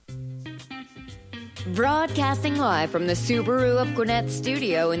Broadcasting live from the Subaru of Gwinnett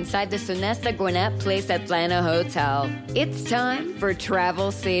studio inside the Sonesta Gwinnett Place Atlanta Hotel. It's time for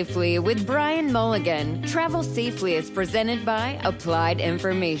Travel Safely with Brian Mulligan. Travel Safely is presented by Applied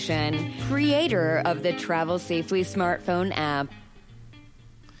Information, creator of the Travel Safely smartphone app.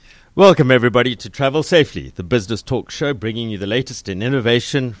 Welcome, everybody, to Travel Safely, the business talk show bringing you the latest in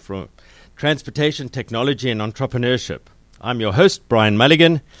innovation from transportation, technology, and entrepreneurship. I'm your host, Brian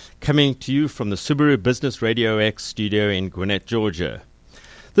Mulligan, coming to you from the Subaru Business Radio X studio in Gwinnett, Georgia.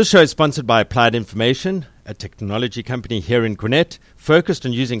 This show is sponsored by Applied Information, a technology company here in Gwinnett, focused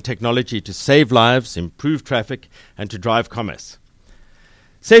on using technology to save lives, improve traffic, and to drive commerce.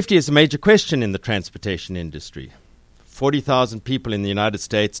 Safety is a major question in the transportation industry. 40,000 people in the United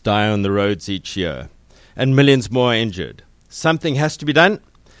States die on the roads each year, and millions more are injured. Something has to be done,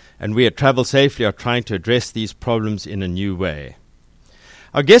 and we at Travel Safely are trying to address these problems in a new way.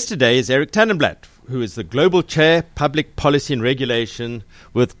 Our guest today is Eric Tannenblatt, who is the Global Chair, Public Policy and Regulation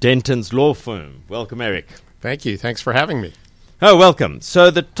with Dentons Law Firm. Welcome, Eric. Thank you. Thanks for having me. Oh, welcome. So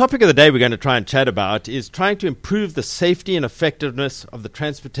the topic of the day we're going to try and chat about is trying to improve the safety and effectiveness of the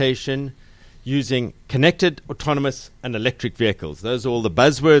transportation using connected, autonomous, and electric vehicles. Those are all the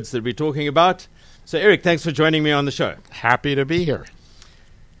buzzwords that we're talking about. So, Eric, thanks for joining me on the show. Happy to be here.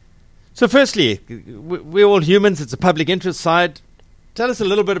 So firstly, we're all humans. It's a public interest side. Tell us a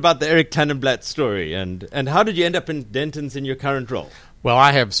little bit about the Eric Tannenblatt story and how did you end up in Dentons in your current role? Well,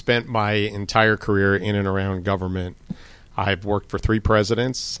 I have spent my entire career in and around government. I've worked for 3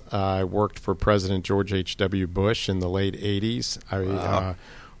 presidents. I worked for President George H.W. Bush in the late 80s. I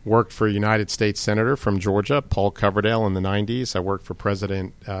worked for a United States Senator from Georgia, Paul Coverdale, in the 90s. I worked for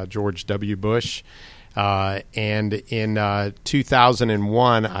President George W. Bush. And in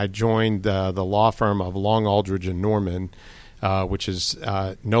 2001, I joined the law firm of Long, Aldridge, and Norman, which is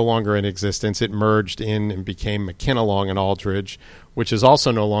no longer in existence. It merged in and became McKenna, Long, and Aldridge, which is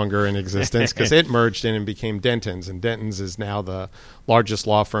also no longer in existence because it merged in and became Dentons. And Dentons is now the largest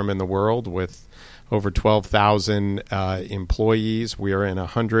law firm in the world with over 12,000 employees. We are in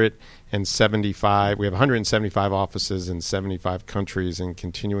 175. We have 175 offices in 75 countries and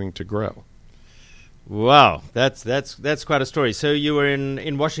continuing to grow. Wow, that's quite a story. So you were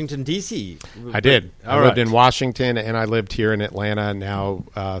in Washington, D.C.? I did. I lived in Washington, and I lived here in Atlanta now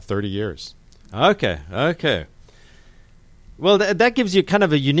 30 years. Okay. Well, that gives you kind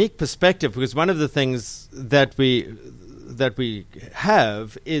of a unique perspective because one of the things that we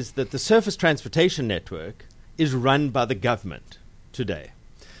have is that the surface transportation network is run by the government today.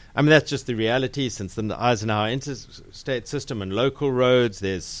 I mean, that's just the reality since the Eisenhower interstate system and local roads,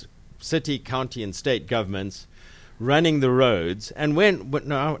 there's city, county, and state governments running the roads. And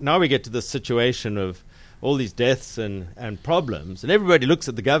now we get to this situation of all these deaths and problems, and everybody looks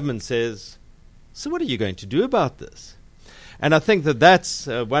at the government and says, so what are you going to do about this? And I think that's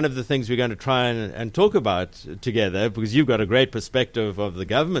one of the things we're going to try and talk about together because you've got a great perspective of the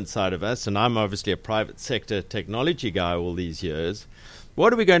government side of us, and I'm obviously a private sector technology guy all these years.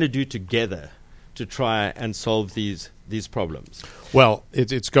 What are we going to do together to try and solve these problems? Well,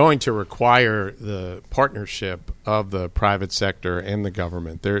 it's going to require the partnership of the private sector and the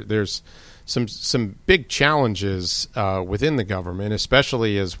government. There's some big challenges within the government,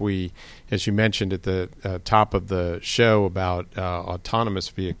 especially as you mentioned at the top of the show about autonomous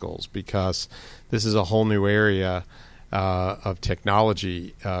vehicles, because this is a whole new area of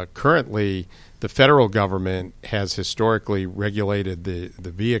technology. Currently, the federal government has historically regulated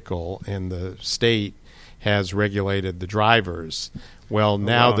the vehicle, and the state has regulated the drivers. Well,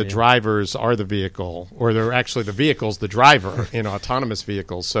 now the drivers are the vehicle, or they're actually the vehicle's the driver in autonomous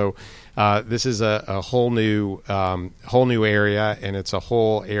vehicles. So this is a whole new area, and it's a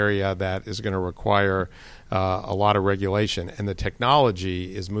whole area that is going to require a lot of regulation. And the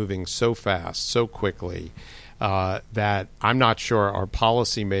technology is moving so fast, so quickly, that I'm not sure our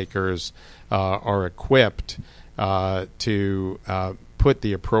policymakers are equipped to put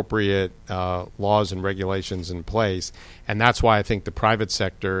the appropriate laws and regulations in place. And that's why I think the private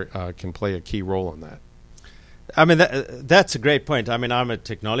sector can play a key role in that. I mean, that's a great point. I mean, I'm a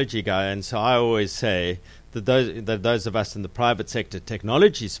technology guy, and so I always say that those of us in the private sector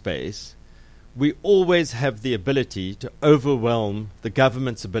technology space, we always have the ability to overwhelm the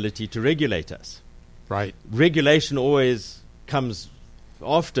government's ability to regulate us. Right. Regulation always comes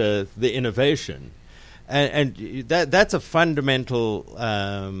after the innovation. And that's a fundamental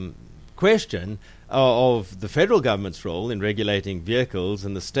question of the federal government's role in regulating vehicles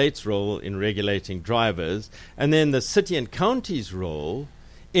and the state's role in regulating drivers, and then the city and county's role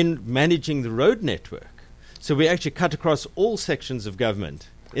in managing the road network. So we actually cut across all sections of government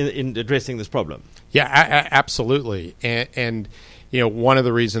in addressing this problem. Yeah, absolutely. And one of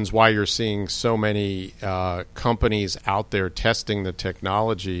the reasons why you're seeing so many companies out there testing the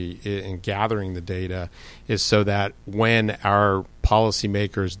technology and gathering the data is so that when our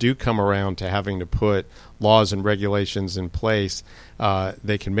policymakers do come around to having to put laws and regulations in place,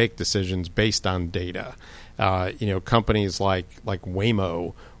 they can make decisions based on data. Companies like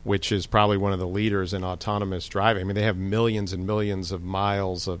Waymo, which is probably one of the leaders in autonomous driving. I mean, they have millions and millions of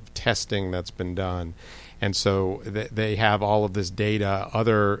miles of testing that's been done. And so they have all of this data.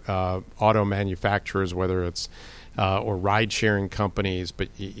 Other auto manufacturers, whether it's or ride-sharing companies, but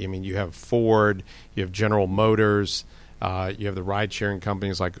you have Ford, you have General Motors, you have the ride-sharing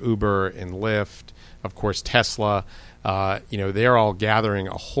companies like Uber and Lyft, of course Tesla. They're all gathering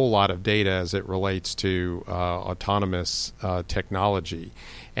a whole lot of data as it relates to autonomous technology,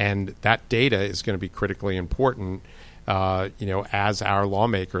 and that data is going to be critically important. As our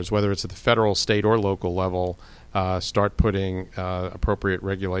lawmakers, whether it's at the federal, state, or local level, start putting appropriate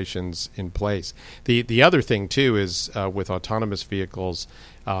regulations in place. The other thing, too, is with autonomous vehicles,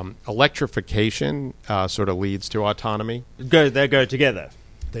 electrification sort of leads to autonomy. They go together.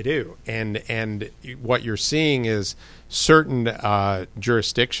 They do. And what you're seeing is certain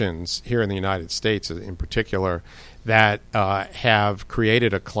jurisdictions here in the United States in particular that have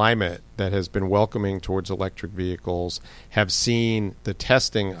created a climate that has been welcoming towards electric vehicles, have seen the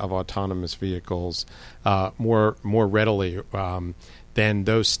testing of autonomous vehicles more readily than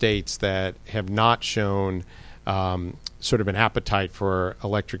those states that have not shown sort of an appetite for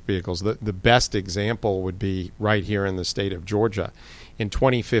electric vehicles. The best example would be right here in the state of Georgia. In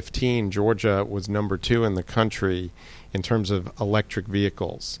 2015, Georgia was number 2 in the country in terms of electric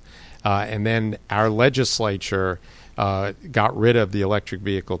vehicles. And then our legislature got rid of the electric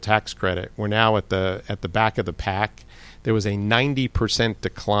vehicle tax credit. We're now at the back of the pack. There was a 90%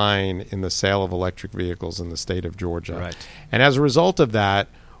 decline in the sale of electric vehicles in the state of Georgia. Right. And as a result of that,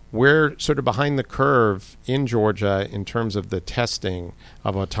 we're sort of behind the curve in Georgia in terms of the testing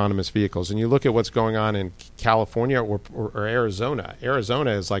of autonomous vehicles. And you look at what's going on in California or Arizona.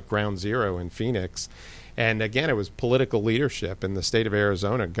 Arizona is like ground zero in Phoenix. And again, it was political leadership in the state of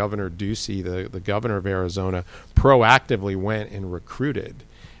Arizona. Governor Ducey, the governor of Arizona, proactively went and recruited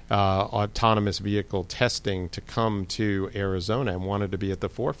autonomous vehicle testing to come to Arizona and wanted to be at the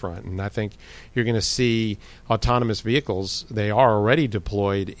forefront. And I think you're going to see autonomous vehicles. They are already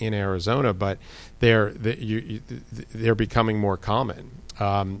deployed in Arizona, but they're becoming more common.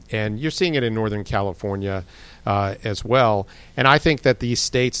 And you're seeing it in Northern California as well. And I think that these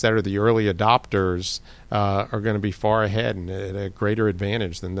states that are the early adopters are going to be far ahead and at a greater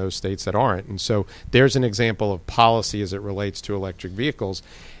advantage than those states that aren't. And so there's an example of policy as it relates to electric vehicles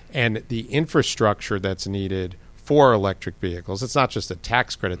and the infrastructure that's needed for electric vehicles. It's not just a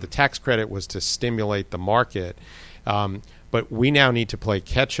tax credit. The tax credit was to stimulate the market. But we now need to play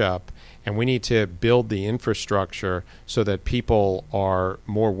catch up, and we need to build the infrastructure so that people are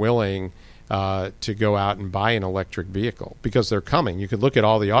more willing to go out and buy an electric vehicle because they're coming. You could look at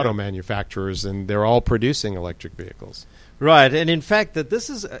all the auto manufacturers, and they're all producing electric vehicles. Right, and in fact, that this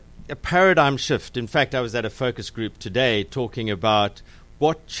is a paradigm shift. In fact, I was at a focus group today talking about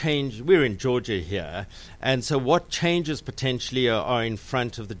what change. We're in Georgia here, and so what changes potentially are in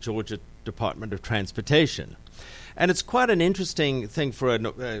front of the Georgia Department of Transportation. And it's quite an interesting thing for an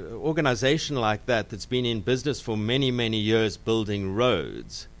organization like that that's been in business for many, many years building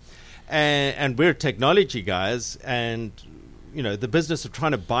roads. And we're technology guys, and the business of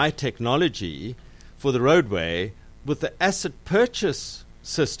trying to buy technology for the roadway with the asset purchase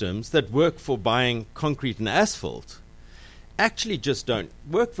systems that work for buying concrete and asphalt actually just don't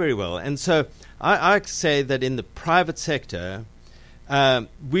work very well. And so I say that in the private sector,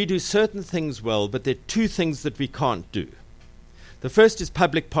 we do certain things well, but there are two things that we can't do. The first is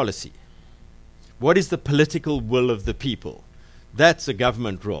public policy. What is the political will of the people? That's a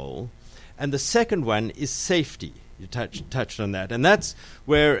government role. And the second one is safety. You touched on that. And that's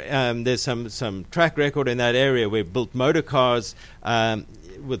where there's some track record in that area. We've built motor cars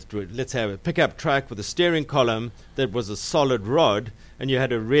with, let's say, a pickup truck with a steering column that was a solid rod, and you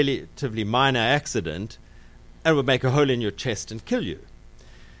had a relatively minor accident, and it would make a hole in your chest and kill you.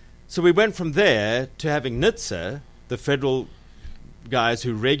 So we went from there to having NHTSA, the federal guys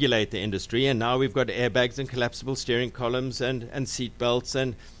who regulate the industry, and now we've got airbags and collapsible steering columns and seat belts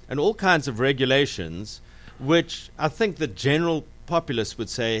and all kinds of regulations, which I think the general populace would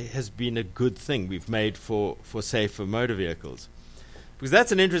say has been a good thing we've made for safer motor vehicles. Because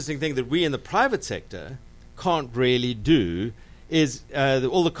that's an interesting thing that we in the private sector can't really do is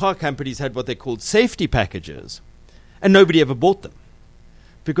all the car companies had what they called safety packages, and nobody ever bought them.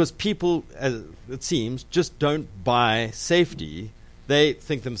 because people, as it seems, just don't buy safety. They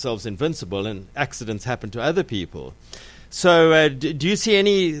think themselves invincible, and accidents happen to other people. So do you see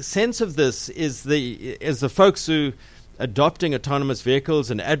any sense of this? Is the folks who adopting autonomous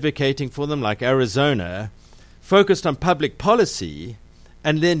vehicles and advocating for them, like Arizona, focused on public policy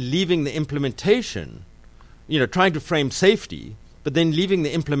and then leaving the implementation, trying to frame safety, but then leaving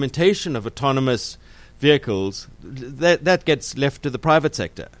the implementation of autonomous vehicles, that gets left to the private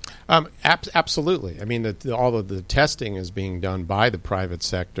sector? Absolutely. I mean, all of the testing is being done by the private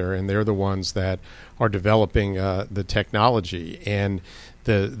sector, and they're the ones that are developing the technology. And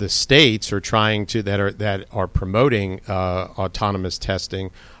the states are trying to that are promoting autonomous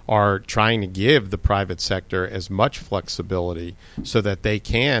testing are trying to give the private sector as much flexibility so that they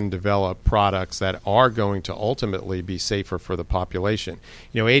can develop products that are going to ultimately be safer for the population.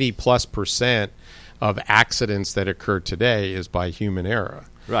 80+% of accidents that occur today is by human error.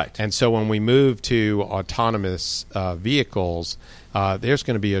 Right. And so when we move to autonomous vehicles, there's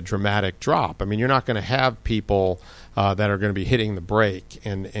going to be a dramatic drop. I mean, you're not going to have people that are going to be hitting the brake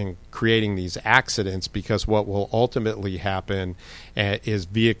and creating these accidents, because what will ultimately happen is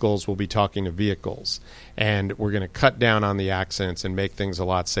vehicles will be talking to vehicles, and we're going to cut down on the accidents and make things a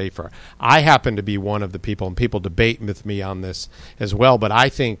lot safer. I happen to be one of the people, and people debate with me on this as well, but I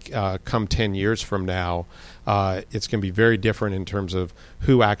think come 10 years from now, it's going to be very different in terms of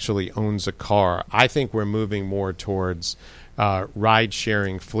who actually owns a car. I think we're moving more towards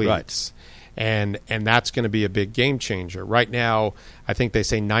ride-sharing fleets. Right. And that's going to be a big game changer. Right now, I think they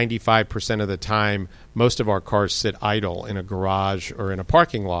say 95% of the time, most of our cars sit idle in a garage or in a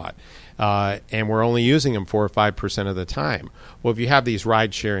parking lot, and we're only using them 4 or 5% of the time. Well, if you have these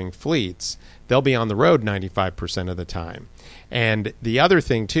ride-sharing fleets, they'll be on the road 95% of the time. And the other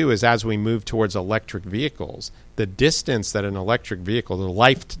thing, too, is as we move towards electric vehicles, the distance that an electric vehicle,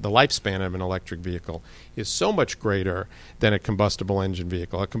 the lifespan of an electric vehicle is so much greater than a combustible engine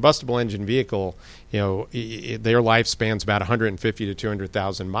vehicle. A combustible engine vehicle, their lifespan's about 150 to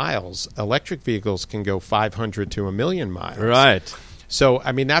 200,000 miles. Electric vehicles can go 500 to 1 million miles. Right. So,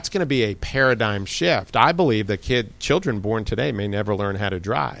 I mean, that's going to be a paradigm shift. I believe that children born today may never learn how to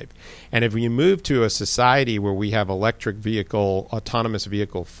drive. And if you move to a society where we have autonomous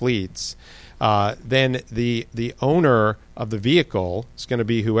vehicle fleets, then the owner of the vehicle is going to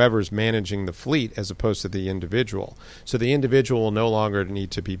be whoever's managing the fleet as opposed to the individual. So the individual will no longer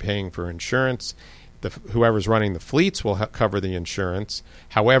need to be paying for insurance. Whoever's running the fleets will cover the insurance.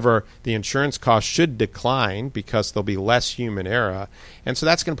 However, the insurance cost should decline because there'll be less human error. And so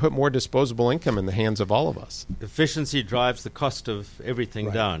that's going to put more disposable income in the hands of all of us. Efficiency drives the cost of everything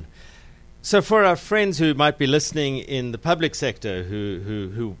Right. down. So for our friends who might be listening in the public sector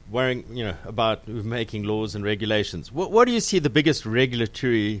who worrying, about making laws and regulations, what do you see the biggest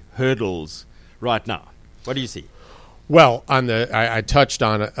regulatory hurdles right now? What do you see? Well, I touched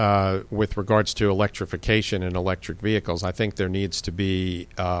on with regards to electrification and electric vehicles. I think there needs to be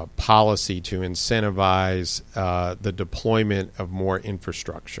policy to incentivize the deployment of more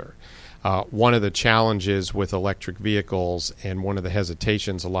infrastructure. One of the challenges with electric vehicles, and one of the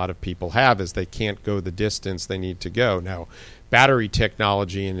hesitations a lot of people have, is they can't go the distance they need to go. Now, battery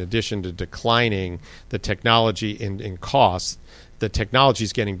technology, in addition to declining the technology in cost, the technology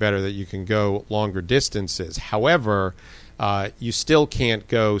is getting better that you can go longer distances. However, you still can't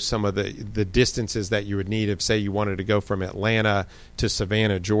go some of the distances that you would need if, say, you wanted to go from Atlanta to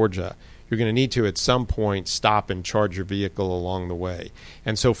Savannah, Georgia. You're going to need to, at some point, stop and charge your vehicle along the way.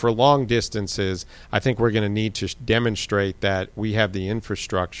 And so for long distances, I think we're going to need to demonstrate that we have the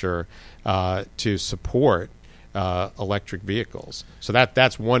infrastructure to support electric vehicles. So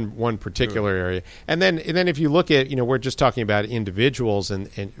that's one particular area. And then if you look at, we're just talking about individuals and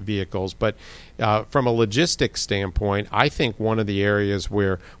vehicles, but from a logistics standpoint, I think one of the areas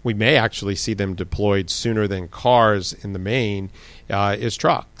where we may actually see them deployed sooner than cars in the main is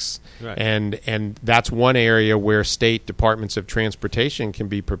trucks. Right. And that's one area where state departments of transportation can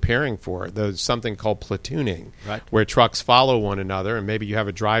be preparing for. There's something called platooning, right, where trucks follow one another, and maybe you have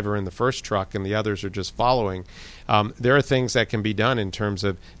a driver in the first truck and the others are just following. There are things that can be done in terms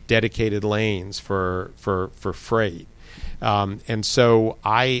of dedicated lanes for freight. And so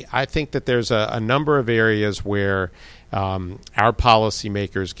I think that there's a number of areas where our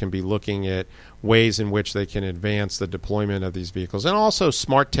policymakers can be looking at ways in which they can advance the deployment of these vehicles, and also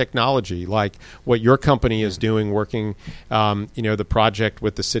smart technology like what your company is doing, working the project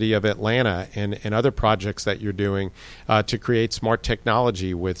with the city of Atlanta and other projects that you're doing to create smart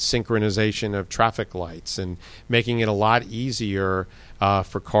technology with synchronization of traffic lights and making it a lot easier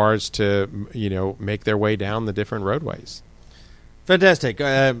for cars to make their way down the different roadways. Fantastic.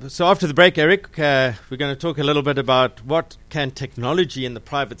 So after the break, Eric, we're going to talk a little bit about what can technology in the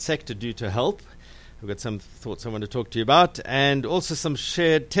private sector do to help. We've got some thoughts I want to talk to you about, and also some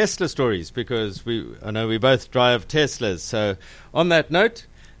shared Tesla stories, because I know we both drive Teslas. So on that note,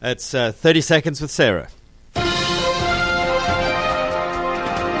 it's 30 Seconds with Sarah.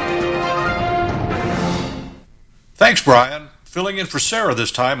 Thanks, Brian. Filling in for Sarah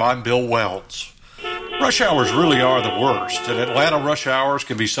this time, I'm Bill Wells. Rush hours really are the worst, and Atlanta rush hours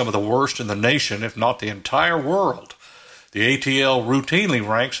can be some of the worst in the nation, if not the entire world. The ATL routinely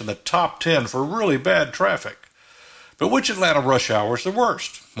ranks in the top 10 for really bad traffic. But which Atlanta rush hour is the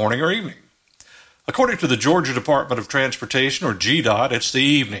worst, morning or evening? According to the Georgia Department of Transportation, or GDOT, it's the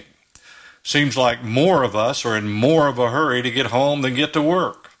evening. Seems like more of us are in more of a hurry to get home than get to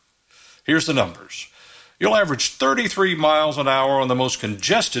work. Here's the numbers. You'll average 33 miles an hour on the most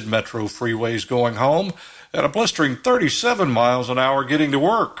congested metro freeways going home, and a blistering 37 miles an hour getting to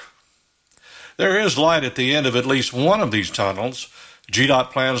work. There is light at the end of at least one of these tunnels.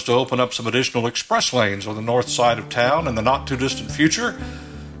 GDOT plans to open up some additional express lanes on the north side of town in the not-too-distant future,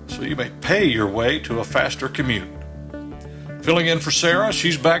 so you may pay your way to a faster commute. Filling in for Sarah,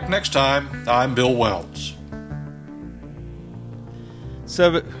 she's back next time. I'm Bill Wells.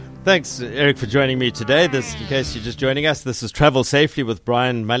 So, thanks, Eric, for joining me today. In case you're just joining us, this is Travel Safely with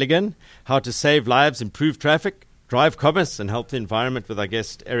Brian Mulligan. How to save lives, improve traffic, drive commerce, and help the environment, with our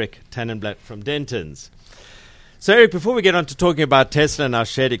guest Eric Tannenblatt from Dentons. So, Eric, before we get on to talking about Tesla and our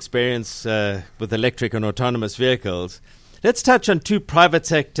shared experience with electric and autonomous vehicles, let's touch on two private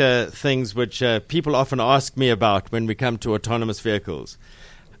sector things which people often ask me about when we come to autonomous vehicles.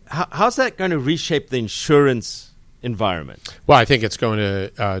 How's that going to reshape the insurance environment? Well, I think it's going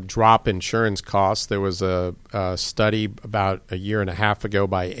to drop insurance costs. There was a study about a year and a half ago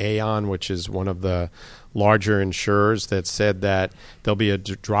by Aon, which is one of the larger insurers, that said that there'll be a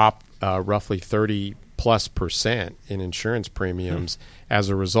drop roughly 30+% in insurance premiums as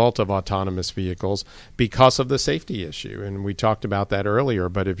a result of autonomous vehicles because of the safety issue. And we talked about that earlier,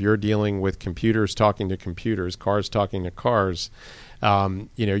 but if you're dealing with computers talking to computers, cars talking to cars,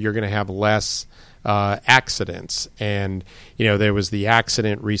 you're going to have less accidents. And there was the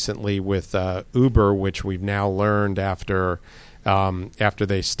accident recently with Uber, which we've now learned after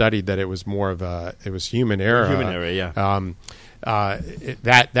they studied that it was human error. Human error, yeah.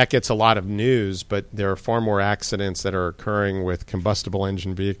 That gets a lot of news, but there are far more accidents that are occurring with combustible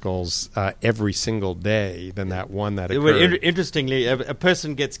engine vehicles every single day than that one that occurred. Well, interestingly, a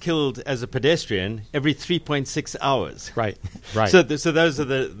person gets killed as a pedestrian every 3.6 hours. Right. So those are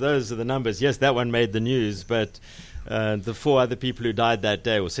the numbers. Yes, that one made the news, but the 4 other people who died that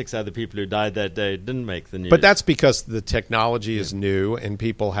day, or 6 other people who died that day, didn't make the news. But that's because the technology is new, and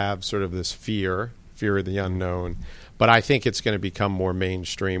people have sort of this fear of the unknown. But I think it's going to become more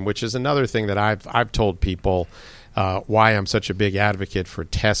mainstream, which is another thing that I've told people why I'm such a big advocate for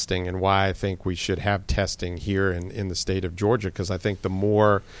testing, and why I think we should have testing here in the state of Georgia, because I think the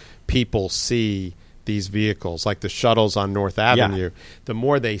more people see these vehicles, like the shuttles on North Avenue, the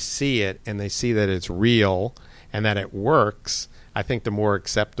more they see it and they see that it's real and that it works, I think the more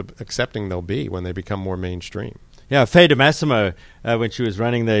accepting they'll be when they become more mainstream. Yeah, Faye DeMassimo, when she was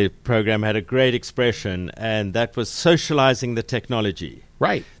running the program, had a great expression, and that was socializing the technology.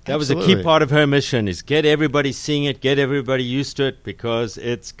 Right. That was a key part of her mission, is get everybody seeing it, get everybody used to it, because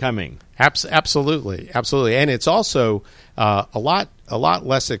it's coming. Absolutely. And it's also a lot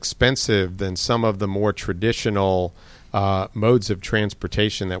less expensive than some of the more traditional modes of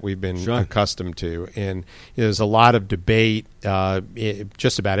transportation that we've been accustomed to. And there's a lot of debate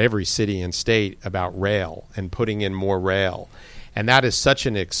just about every city and state about rail and putting in more rail. And that is such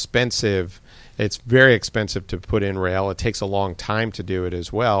an expensive, it's very expensive to put in rail. It takes a long time to do it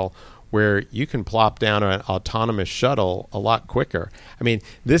as well, where you can plop down an autonomous shuttle a lot quicker. I mean,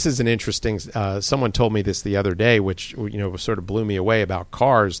 this is an interesting, someone told me this the other day, which sort of blew me away about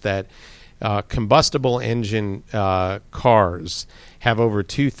cars, that combustible engine cars have over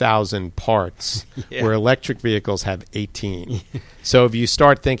 2,000 parts, where electric vehicles have 18. So if you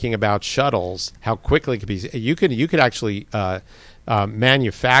start thinking about shuttles, how quickly it could be, you could actually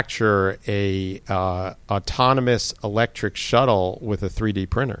manufacture a autonomous electric shuttle with a 3D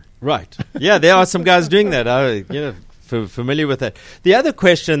printer. Right. Yeah, there are some guys doing that. Familiar with that. The other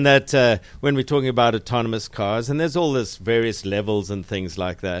question that when we're talking about autonomous cars, and there's all this various levels and things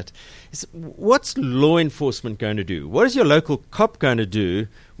like that, is what's law enforcement going to do? What is your local cop going to do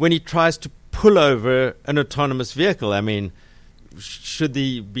when he tries to pull over an autonomous vehicle? I mean, should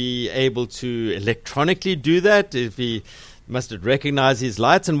he be able to electronically do that? If Must it recognize his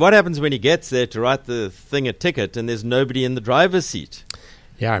lights? And what happens when he gets there to write the thing a ticket and there's nobody in the driver's seat?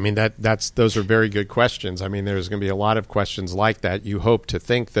 Yeah, I mean, those are very good questions. I mean, there's going to be a lot of questions like that. You hope to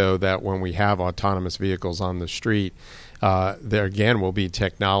think, though, that when we have autonomous vehicles on the street, there again will be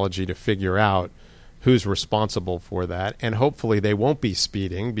technology to figure out who's responsible for that. And hopefully they won't be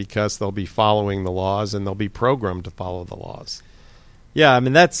speeding because they'll be following the laws and they'll be programmed to follow the laws. Yeah, I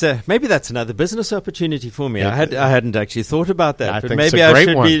mean, that's maybe that's another business opportunity for me. I hadn't actually thought about that. I but think maybe it's a great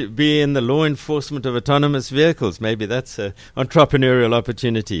I should one. be in the law enforcement of autonomous vehicles. Maybe that's an entrepreneurial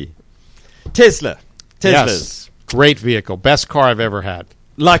opportunity. Teslas. Yes. Great vehicle. Best car I've ever had.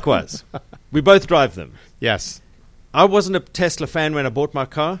 Likewise. We both drive them. Yes. I wasn't a Tesla fan when I bought my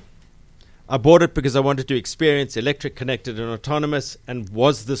car. I bought it because I wanted to experience electric, connected, and autonomous, and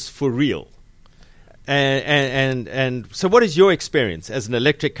was this for real? And so what is your experience as an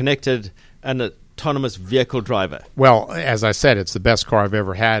electric, connected, and autonomous vehicle driver? Well, as I said, it's the best car I've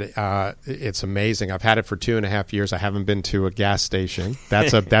ever had. It's amazing. I've had it for 2.5 years. I haven't been to a gas station.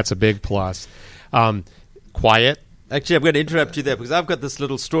 That's a big plus. Quiet. Actually, I'm going to interrupt you there because I've got this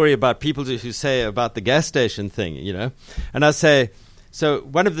little story about people who say about the gas station thing, And I say, so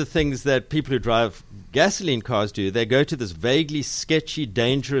one of the things that people who drive gasoline cars do, they go to this vaguely sketchy,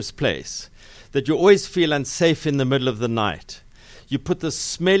 dangerous place that you always feel unsafe in the middle of the night. You put this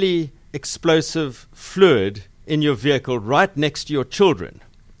smelly, explosive fluid in your vehicle right next to your children.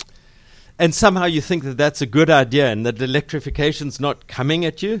 And somehow you think that that's a good idea and that electrification's not coming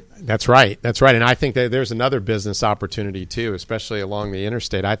at you. That's right. And I think that there's another business opportunity, too, especially along the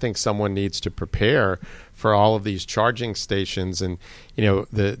interstate. I think someone needs to prepare for all of these charging stations. And,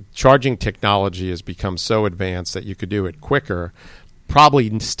 the charging technology has become so advanced that you could do it quicker.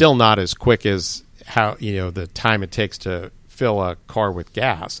 Probably still not as quick as how the time it takes to fill a car with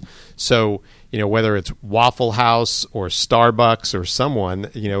gas. So whether it's Waffle House or Starbucks or someone,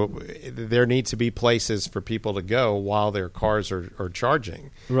 there needs to be places for people to go while their cars are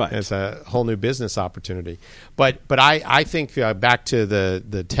charging. Right, it's a whole new business opportunity. But I think back to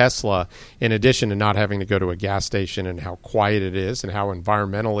the Tesla. In addition to not having to go to a gas station and how quiet it is and how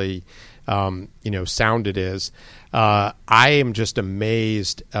environmentally sound it is. I am just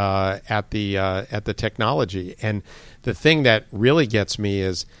amazed at the technology. And the thing that really gets me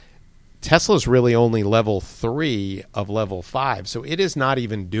is Tesla's really only level 3 of level 5. So it is not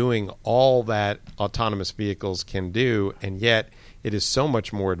even doing all that autonomous vehicles can do, and yet it is so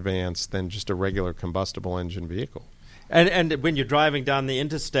much more advanced than just a regular combustible engine vehicle. And when you're driving down the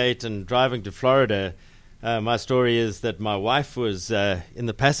interstate and driving to Florida, my story is that my wife was in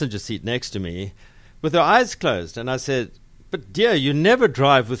the passenger seat next to me with her eyes closed. And I said, "But dear, you never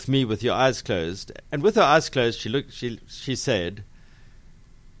drive with me with your eyes closed." And with her eyes closed, she said,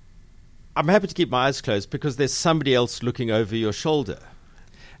 "I'm happy to keep my eyes closed because there's somebody else looking over your shoulder."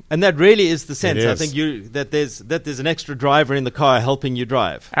 And that really is the sense. I think that there's an extra driver in the car helping you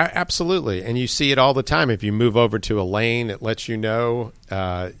drive. Absolutely, and you see it all the time. If you move over to a lane, it lets you know.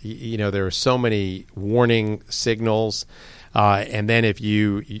 There are so many warning signals, and then if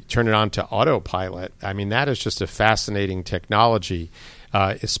you turn it on to autopilot, I mean that is just a fascinating technology,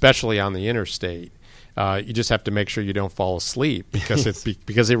 especially on the interstate. You just have to make sure you don't fall asleep because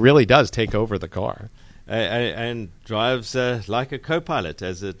it really does take over the car. And drives like a co-pilot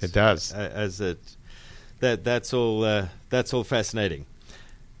as it does. That's all fascinating.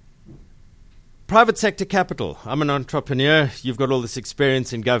 Private sector capital. I'm an entrepreneur. You've got all this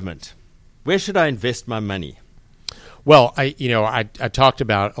experience in government. Where should I invest my money? Well, I talked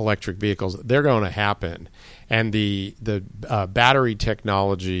about electric vehicles. They're going to happen, and the battery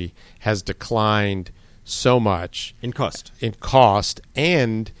technology has declined so much in cost,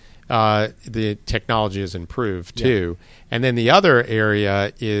 and the technology has improved too. Yeah. And then the other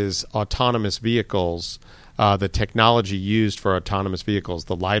area is autonomous vehicles, the technology used for autonomous vehicles,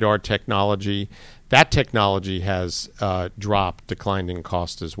 the LiDAR technology. That technology has declined in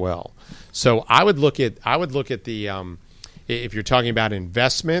cost as well. So I would look at the if you're talking about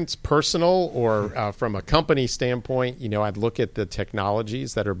investments, personal or from a company standpoint, I'd look at the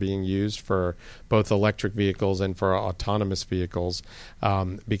technologies that are being used for both electric vehicles and for autonomous vehicles,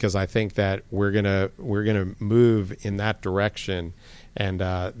 because I think that we're gonna move in that direction, and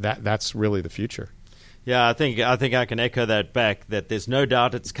that's really the future. Yeah, I think I can echo that back, that there's no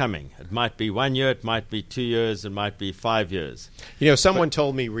doubt it's coming. It might be 1 year, it might be 2 years, it might be 5 years. Someone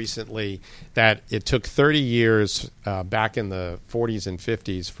told me recently that it took 30 years back in the 40s and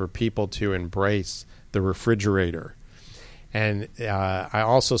 50s for people to embrace the refrigerator. And I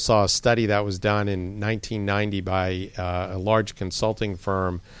also saw a study that was done in 1990 by a large consulting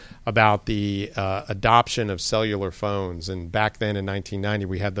firm about the adoption of cellular phones. And back then in 1990,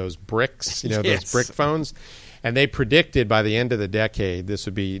 we had those bricks, Yes. those brick phones. And they predicted by the end of the decade, this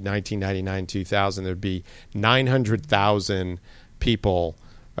would be 1999, 2000, there would be 900,000 people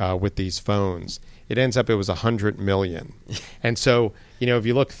with these phones. It ends up it was 100 million. And so, if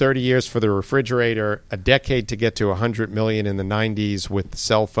you look 30 years for the refrigerator, a decade to get to 100 million in the 90s with the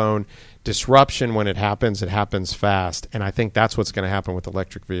cell phone, disruption when it happens fast. And I think that's what's going to happen with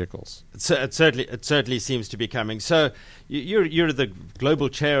electric vehicles. It certainly seems to be coming. So you're the global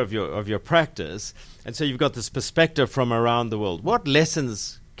chair of your practice, and so you've got this perspective from around the world. What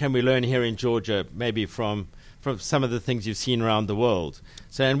lessons can we learn here in Georgia, maybe from some of the things you've seen around the world?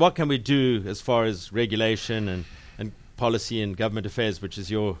 So, and what can we do as far as regulation and policy and government affairs, which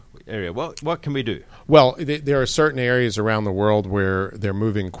is your area? What can we do? Well, there are certain areas around the world where they're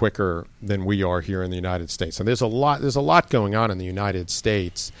moving quicker than we are here in the United States. And there's a lot going on in the United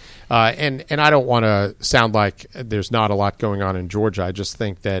States. And I don't want to sound like there's not a lot going on in Georgia. I just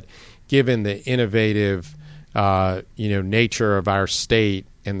think that given the innovative nature of our state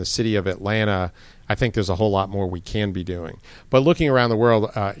and the city of Atlanta, I think there's a whole lot more we can be doing. But looking around the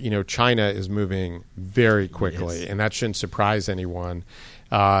world, China is moving very quickly, and that shouldn't surprise anyone.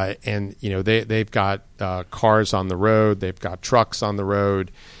 They've got cars on the road, they've got trucks on the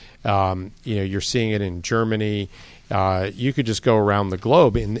road. You're seeing it in Germany. You could just go around the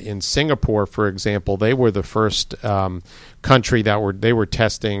globe. In Singapore, for example, they were the first country that were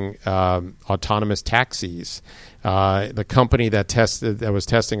testing autonomous taxis. The company that was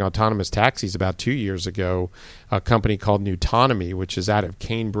testing autonomous taxis about 2 years ago, a company called Nutonomy, which is out of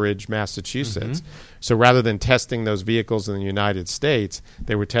Cambridge, Massachusetts. Mm-hmm. So rather than testing those vehicles in the United States,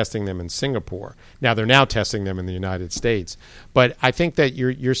 they were testing them in Singapore. Now they're now testing them in the United States. But I think that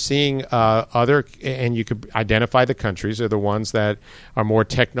you're seeing other, and you could identify the countries are the ones that are more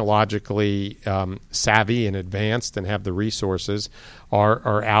technologically savvy and advanced and have the resources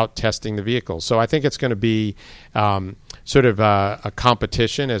are out testing the vehicles. So I think it's going to be sort of a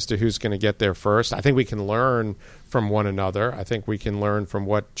competition as to who's going to get there first. I think we can learn from one another. I think we can learn from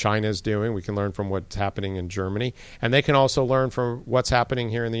what China is doing. We can learn from what's happening in Germany. And they can also learn from what's happening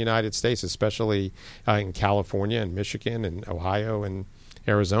here in the United States, especially in California and Michigan and Ohio and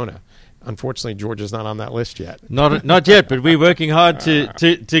Arizona. Unfortunately, Georgia's not on that list yet. Not yet, but we're working hard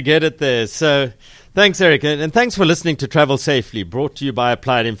to get it there. So thanks, Eric. And thanks for listening to Travel Safely, brought to you by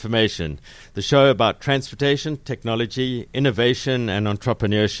Applied Information, the show about transportation, technology, innovation, and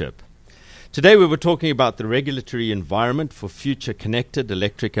entrepreneurship. Today we were talking about the regulatory environment for future connected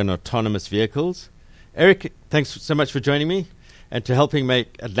electric and autonomous vehicles. Eric, thanks so much for joining me and to helping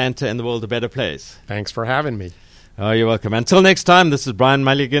make Atlanta and the world a better place. Thanks for having me. Oh, you're welcome. Until next time, this is Brian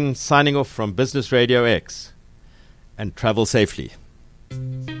Mulligan signing off from Business Radio X. And travel safely.